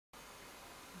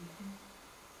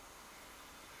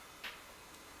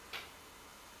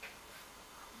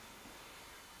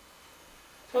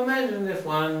Imagine if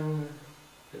one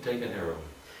had taken heroin.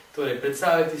 Torej,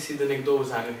 predstavljajte si, da nekdo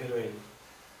vzame heroin.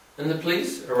 And the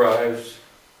police arrived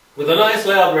with a nice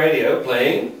loud radio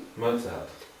playing Mozart.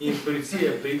 In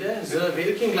policija pride z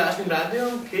velikim glasnim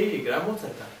radijom, ki igra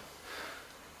Mozarta.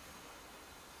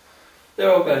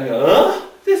 They're all going, huh?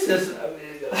 This is...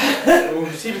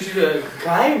 Vsi bi šli,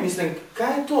 kaj? Mislim,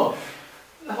 kaj je to?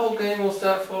 The whole game will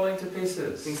start falling to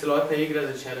pieces. In celotna igra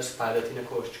začne razpadati na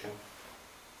koščke.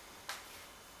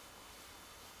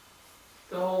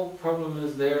 The whole problem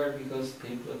is there because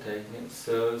people are taking it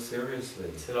so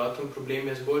seriously. Celoten problem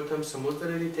je zgolj tam samo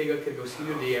zaradi tega, ker ga vsi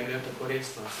ljudje jemljajo tako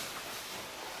resno.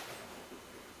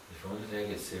 If you want to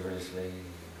take it seriously,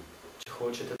 če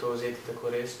hočete to vzeti tako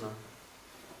resno,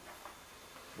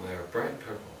 wear bright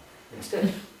purple instead.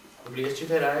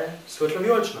 Oblečite raje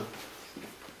svetlo-vijolično.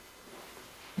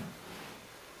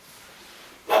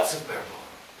 Lots of purple.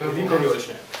 Veliko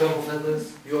vijolične. Purple feathers.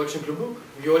 Vijoličen klobuk.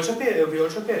 Vijolično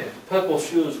perje. Purple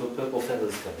shoes with purple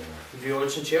feathers coming out.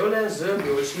 Vijolične čevlje z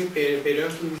vijoličnim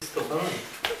perjem, ki stopalo.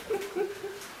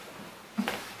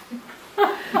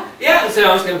 Yeah, it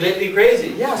sounds completely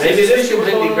crazy. Yeah, maybe it is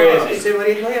completely crazy. Se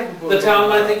verjetno je popolnoma. The town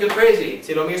might think you're crazy.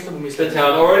 Celo mesto bo mislilo. The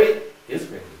town already is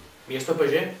crazy. Mesto pa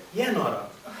že je noro.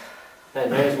 They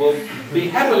may as well be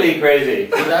happily crazy.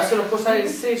 Da so lahko vsaj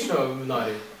srečno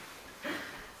nori.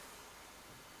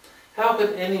 How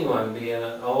could anyone be in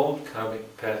an old comic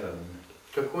pattern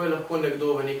Kako je lahko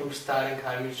nekdo v nekem starem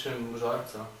karmičnem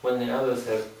vzorcu, when the others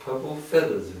have purple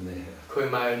feathers in their hair? Ko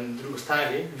imajo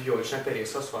ostali vijolična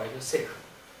peresa v svojih laseh.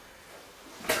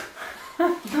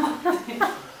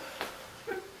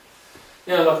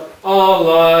 Yeah, like, our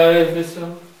life is so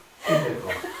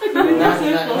difficult.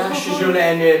 Naše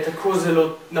življenje je tako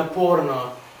zelo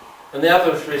naporno. And the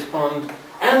others respond,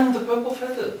 and the purple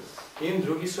feathers. In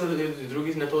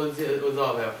drugi na to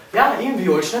odzovejo. Ja, in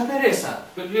vijolična peresa.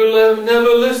 But you'll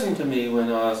never listen to me when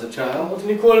I was a child.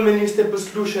 Nikoli me niste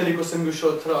poslušali, ko sem bil še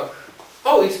otrok.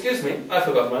 Oh, excuse me, I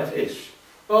forgot my fish.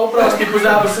 Oprosti,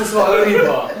 pozabil sem svojo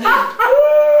ribo.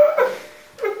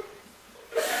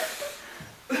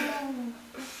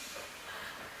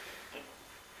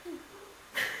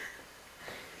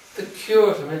 The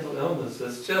cure to mental illness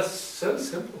is just so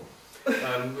simple.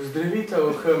 Vzdravitev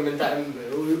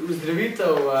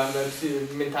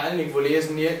mentalnih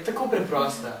bolezni je tako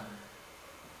preprosta.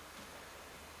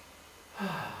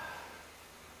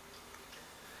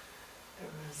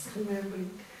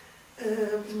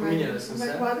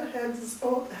 My mother had this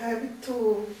old habit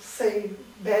to say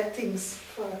bad things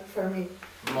for me.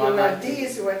 You are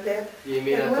this, you are that.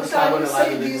 And one time you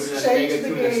say this, change the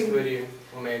game.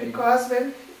 Because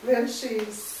when she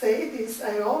say this,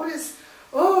 I always,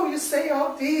 oh, you say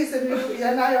all this,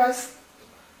 and I was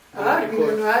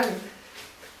arguing.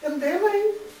 And then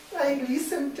I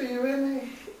listen to you and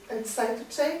I decide to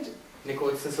change it. And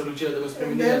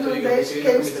then one day she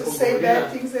came to say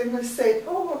bad things and I said,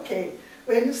 oh, okay.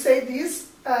 When you say this,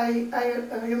 I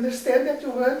understand that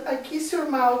you want, I kiss your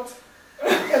mouth.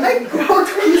 And I go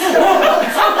to kiss your mouth.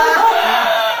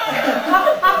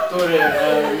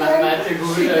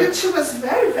 She was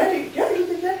very, very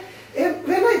good. And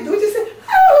when I do this,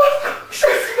 oh,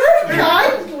 she's very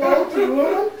kind, old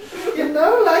woman. You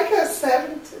know, like a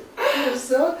 70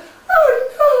 years old. Oh,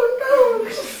 no,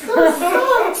 she's so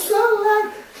soft, so loud.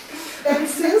 And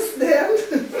since then,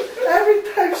 every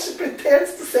time she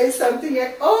pretends to say something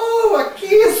like, oh, a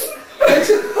kiss, and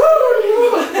she, oh, no.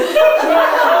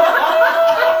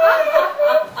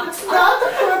 It's not a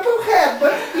purple head,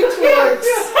 but it works.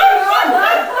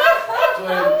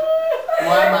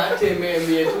 Moja mati mi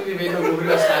je tudi vedno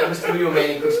govorila stare stvari o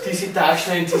meni, kot ti si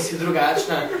takšna in ti si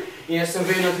drugačna. In jaz sem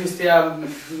vedno tisti, ja,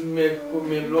 mi je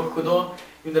bilo hudo.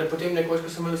 In da potem nekoč, ko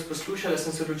sem jo poslušala,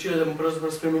 sem se odločila, da bom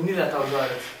pravzaprav spremenila ta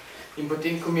vzorec. In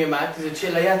potem, ko mi je mati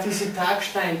začela, ja, ti si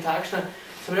takšna in takšna,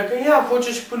 sem rekla, ja,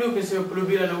 hočeš poljub, in sem jo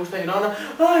poljubila na usta in ona,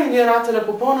 in je ratela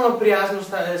popolnoma prijazno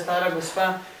stara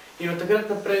gospa. In od takrat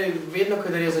naprej, vedno,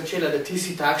 kadar je začela, da ti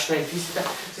si takšna in ti si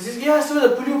takšna, sem si ja,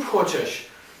 seveda, poljub hočeš.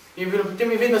 In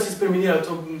potem je vedno se spremenila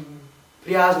to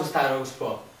prijazno staro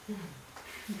gospo.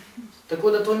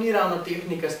 Tako da to ni ravno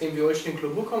tehnika s tem vijoličnim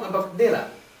klobukom, ampak dela.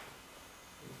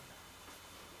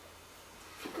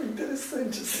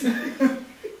 Interessant, just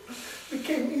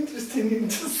became interested in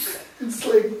this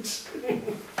language.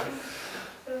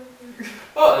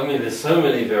 Oh, I mean, there's so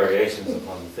many variations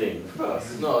upon the theme, of course.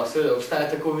 No, seveda, obstaja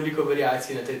tako veliko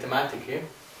variacij na tej tematiki.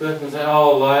 But can say,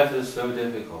 oh, life is so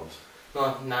difficult.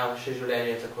 No, naše življenje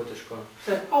je tako težko.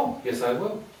 Say, oh, yes, I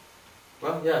will.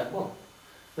 Well, ja, bom.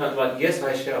 Not like, yes,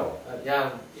 I shall.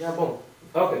 Ja, bom.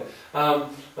 Okay.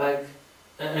 Like,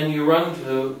 and you run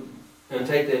to and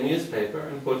take their newspaper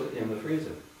and put it in the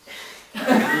freezer.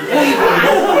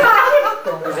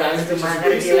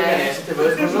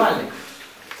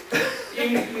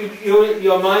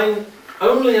 Your mind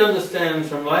only understands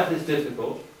from life is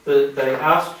difficult that they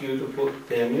ask you to put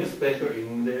their newspaper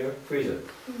in their freezer.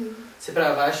 Se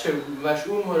pravi, vaš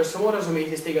mora samo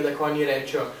razumeti iz tega, da ko oni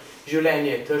rečejo,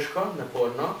 življenje je težko,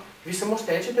 naporno, vi samo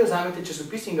stečete, vzamete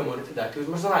časopis in ga morate dati v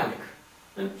zmrzovalnik.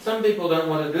 And some people don't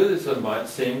want to do this and might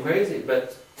seem crazy,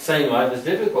 but saying life is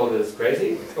difficult is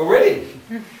crazy already.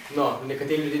 No,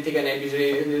 nekateri ljudje tega ne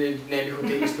bi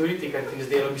hoteli storiti, ker ti ne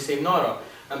zdelo bi se jim noro,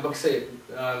 ampak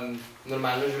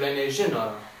normalno življenje je že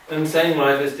noro. And saying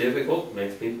life is difficult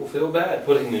makes people feel bad.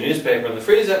 Putting the newspaper in the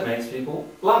freezer makes people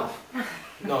laugh.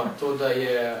 No, to, da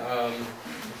je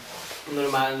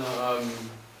normalno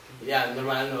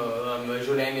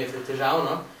življenje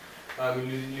težavno,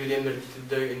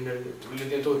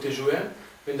 ljudem to otežuje,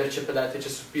 vendar če pa date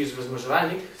časopis v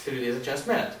zmrzovalnik, se ljudje začnejo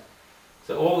smejati.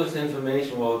 So all this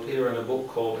information will appear in a book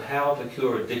called How to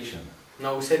Cure Addiction.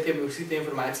 No, vse te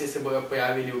informacije se bojo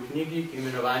pojavili v knjigi,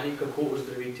 imenovani Kako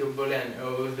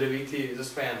ozdraviti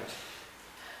zasvojenost.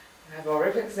 I have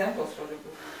already examples from the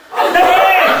book. I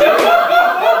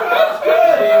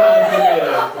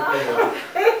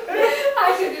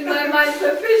had in my mind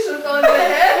the fishes on the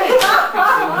head.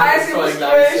 As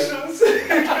illustrations.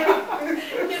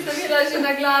 Jaz sem bila že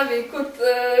na glavi, kot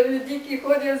ljudi, ki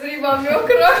hodijo z ribami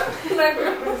okrog.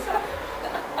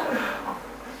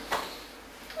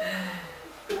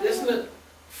 Isn't it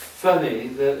funny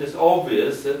that it's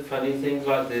obvious that funny things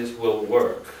like this will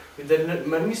work?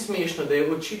 Mar ni smešno, da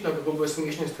je očitno, kako bojo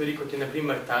smešne stvari, kot je na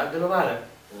primer ta, delovale.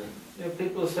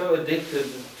 People are so addicted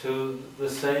to the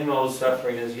same old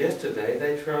suffering as yesterday,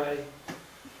 they try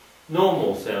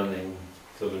normal sounding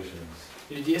solutions.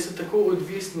 Ljudje so tako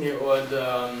odvisni od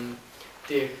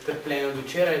teh trpljenj od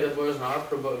včeraj, da bojo znova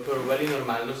probali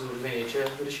normalno zveneče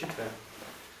rešitve.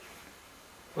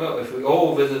 Well, if we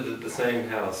all visited the same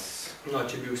house, no,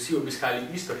 če bi vsi obiskali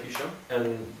isto hišo,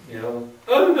 and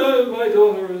oh no, my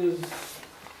daughter is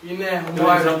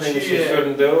moja hči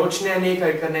počne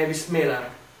nekaj, kar ne bi smela.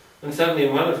 And suddenly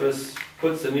one of us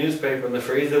puts the newspaper in the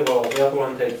freezer while the other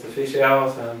one takes the fish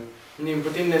out, and in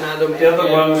potem nenadoma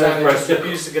vzame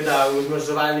časopis, ga da v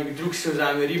zmrzovalnik, drug si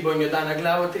vzame ribo in jo da na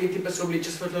glavo, tretji pa se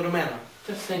obleče svetlo rumeno.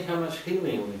 Just think how much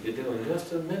healing we could do in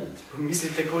just a minute.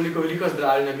 Pomislite, koliko veliko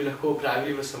zdravljenja bi lahko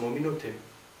opravili v samo minuti.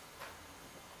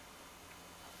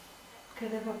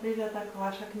 Kdaj pa pride tako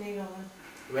vaša knjiga?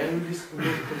 When will this book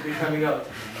be coming out?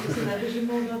 Mislim, da bi že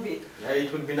mogla biti.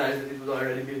 It would be nice that it would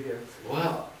already be here.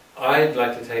 Well, I'd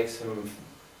like to take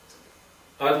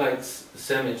I'd like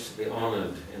Semič to be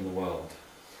honored in the world.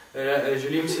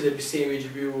 Želim si, da bi Semič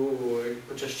bil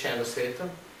počaščen v svetu.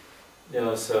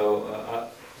 So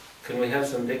can we have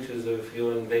some pictures of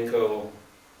you and Vinko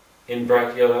in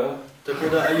bright yellow? Tako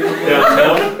da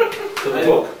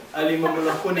ali imamo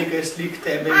lahko nekaj slik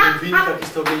tebe in Vinka, ki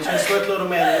sta oblečeni svetlo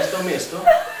rumeno in sta v mestu?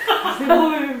 Zdaj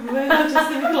bomo če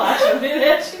se mi glašam, bi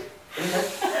reči.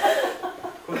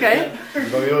 Okay.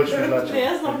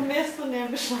 Jaz na mestu ne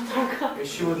bi šla taka.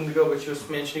 She wouldn't go, but she was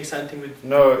mentioning something with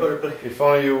purple. If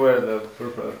only you wear the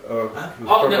purple.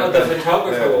 No, the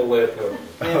photographer will wear purple.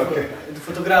 Okay.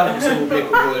 Fotograf bi se bo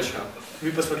oblekel boljša.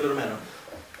 Vi pa svetlo rumeno.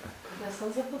 Jaz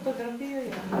sem za fotografijo,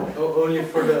 ja. Only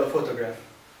for the photograph.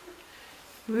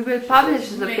 We will publish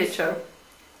the picture.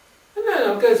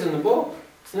 No, it goes in the book.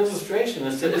 It's an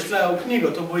illustration. Se bo šla v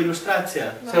knjigo, to bo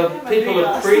ilustracija. So people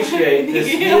appreciate this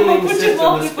healing system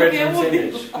that spreads from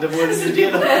Semič. Da bo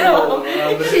ljudje lahko...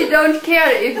 She don't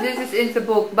care if this is in the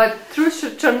book, but through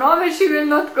Chernobyl she will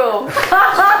not go.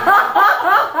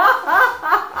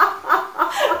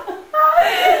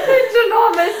 In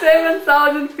Chernobyl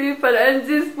 7,000 people, and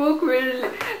this book will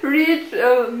reach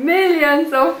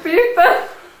millions of people.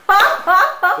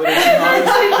 She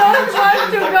don't want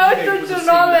to go to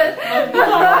Chernobyl.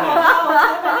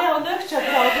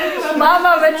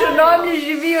 Mama, v Černomlju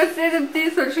živijo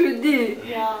 7,000 ljudi.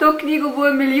 To knjigo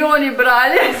bojo milijoni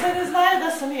brali. Se ne znajo,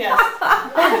 da sem jaz.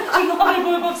 V Černomlju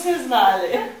bojo pa vse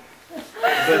znali.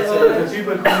 But the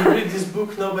people who read this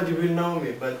book, nobody will know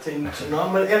me. But in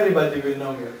Chernobyl, everybody will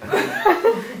know me.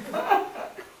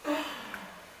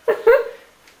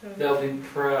 They'll be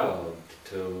proud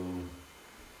to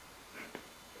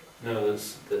know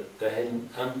that they hadn't